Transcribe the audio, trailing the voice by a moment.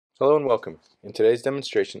Hello and welcome. In today's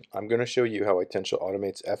demonstration, I'm going to show you how Itential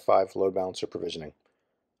automates F5 load balancer provisioning.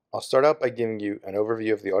 I'll start out by giving you an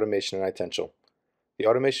overview of the automation in Itential. The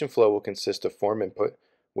automation flow will consist of form input,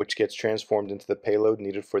 which gets transformed into the payload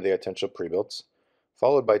needed for the Itential prebuilts,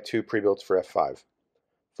 followed by two prebuilts for F5.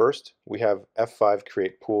 First, we have F5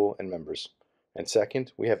 create pool and members, and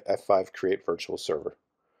second, we have F5 create virtual server.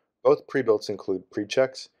 Both prebuilts include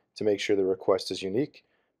pre-checks to make sure the request is unique,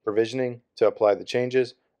 provisioning to apply the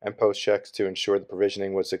changes, and post checks to ensure the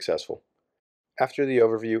provisioning was successful. After the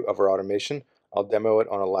overview of our automation, I'll demo it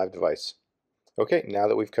on a live device. Okay, now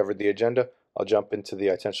that we've covered the agenda, I'll jump into the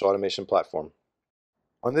Itential Automation Platform.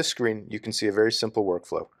 On this screen, you can see a very simple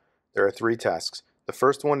workflow. There are three tasks. The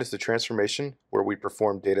first one is the transformation, where we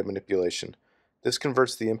perform data manipulation. This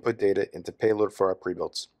converts the input data into payload for our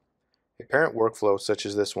prebuilts. A parent workflow, such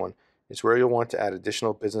as this one, is where you'll want to add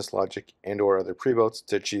additional business logic and/or other prebuilts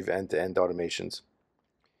to achieve end-to-end automations.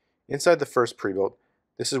 Inside the first prebuilt,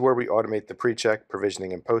 this is where we automate the pre-check,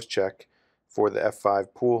 provisioning, and post-check for the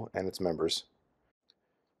F5 pool and its members.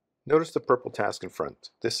 Notice the purple task in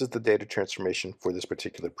front. This is the data transformation for this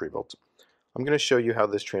particular prebuilt. I'm going to show you how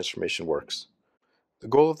this transformation works. The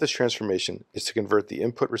goal of this transformation is to convert the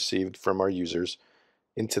input received from our users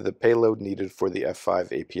into the payload needed for the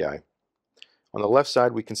F5 API. On the left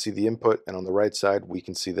side, we can see the input, and on the right side, we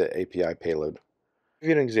can see the API payload. I'll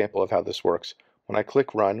give you an example of how this works. When I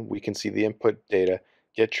click Run, we can see the input data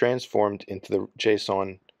get transformed into the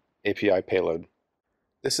JSON API payload.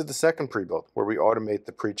 This is the second prebuilt, where we automate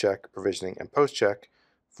the pre-check, provisioning, and post-check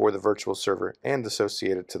for the virtual server and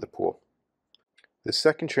associated to the pool. The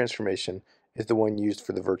second transformation is the one used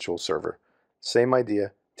for the virtual server. Same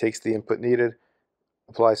idea, takes the input needed,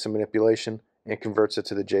 applies some manipulation, and converts it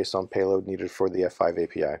to the JSON payload needed for the F5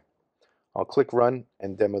 API. I'll click Run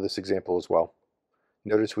and demo this example as well.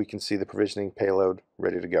 Notice we can see the provisioning payload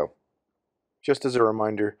ready to go. Just as a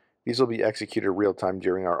reminder, these will be executed real-time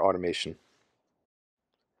during our automation.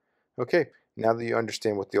 Okay, now that you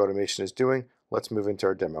understand what the automation is doing, let's move into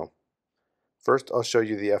our demo. First, I'll show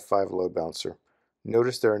you the F5 load balancer.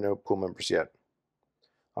 Notice there are no pool members yet.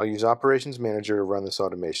 I'll use Operations Manager to run this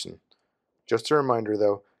automation. Just a reminder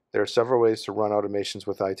though, there are several ways to run automations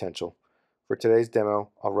with Itential. For today's demo,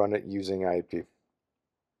 I'll run it using IAP.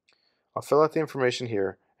 I'll fill out the information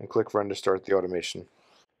here and click Run to start the automation.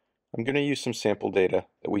 I'm going to use some sample data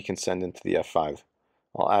that we can send into the F5.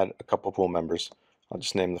 I'll add a couple pool members. I'll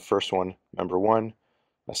just name the first one Member 1,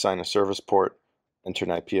 assign a service port, enter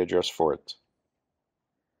an IP address for it.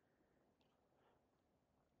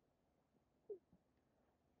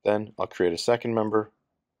 Then I'll create a second member,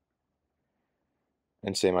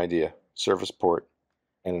 and same idea, service port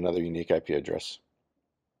and another unique IP address.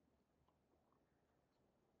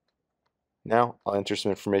 Now I'll enter some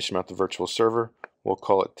information about the virtual server. We'll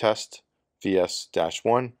call it test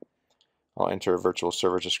vs-1. I'll enter a virtual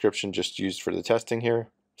server description just used for the testing here,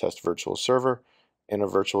 test virtual server, and a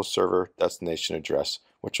virtual server destination address,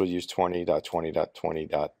 which will use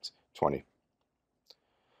 20.20.20.20.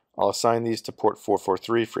 I'll assign these to port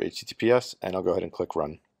 443 for HTTPS, and I'll go ahead and click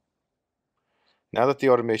Run. Now that the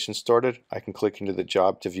automation started, I can click into the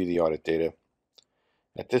job to view the audit data.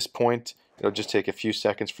 At this point, it'll just take a few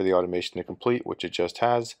seconds for the automation to complete, which it just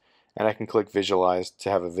has, and I can click Visualize to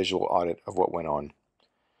have a visual audit of what went on.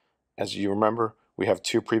 As you remember, we have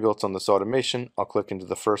two prebuilts on this automation. I'll click into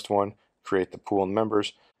the first one, create the pool and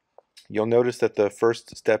members. You'll notice that the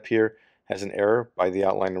first step here has an error by the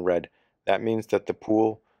outline in red. That means that the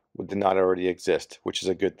pool did not already exist, which is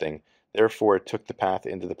a good thing. Therefore, it took the path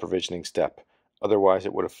into the provisioning step. Otherwise,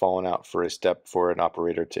 it would have fallen out for a step for an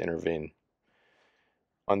operator to intervene.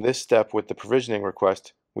 On this step with the provisioning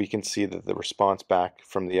request, we can see that the response back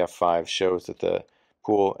from the F5 shows that the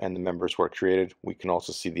pool and the members were created. We can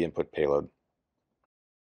also see the input payload.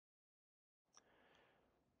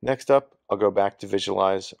 Next up, I'll go back to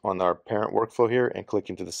Visualize on our parent workflow here and click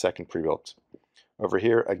into the second prebuilt. Over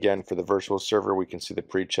here, again, for the virtual server, we can see the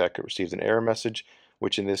pre-check. It received an error message,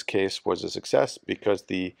 which in this case was a success because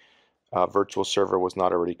the virtual server was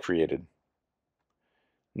not already created.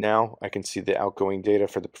 Now I can see the outgoing data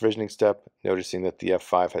for the provisioning step, noticing that the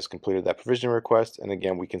F5 has completed that provisioning request, and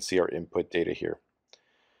again we can see our input data here.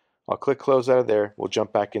 I'll click Close out of there. We'll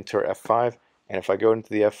jump back into our F5, and if I go into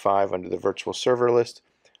the F5 under the virtual server list,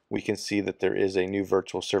 we can see that there is a new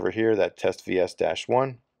virtual server here, that test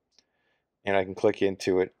vs-1, and I can click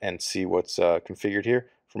into it and see what's configured here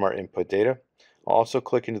from our input data. I'll also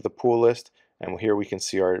click into the pool list, and here we can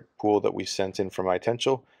see our pool that we sent in from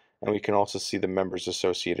Itential, and we can also see the members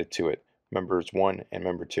associated to it, members 1 and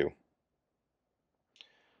member 2.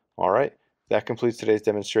 Alright, that completes today's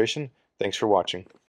demonstration. Thanks for watching.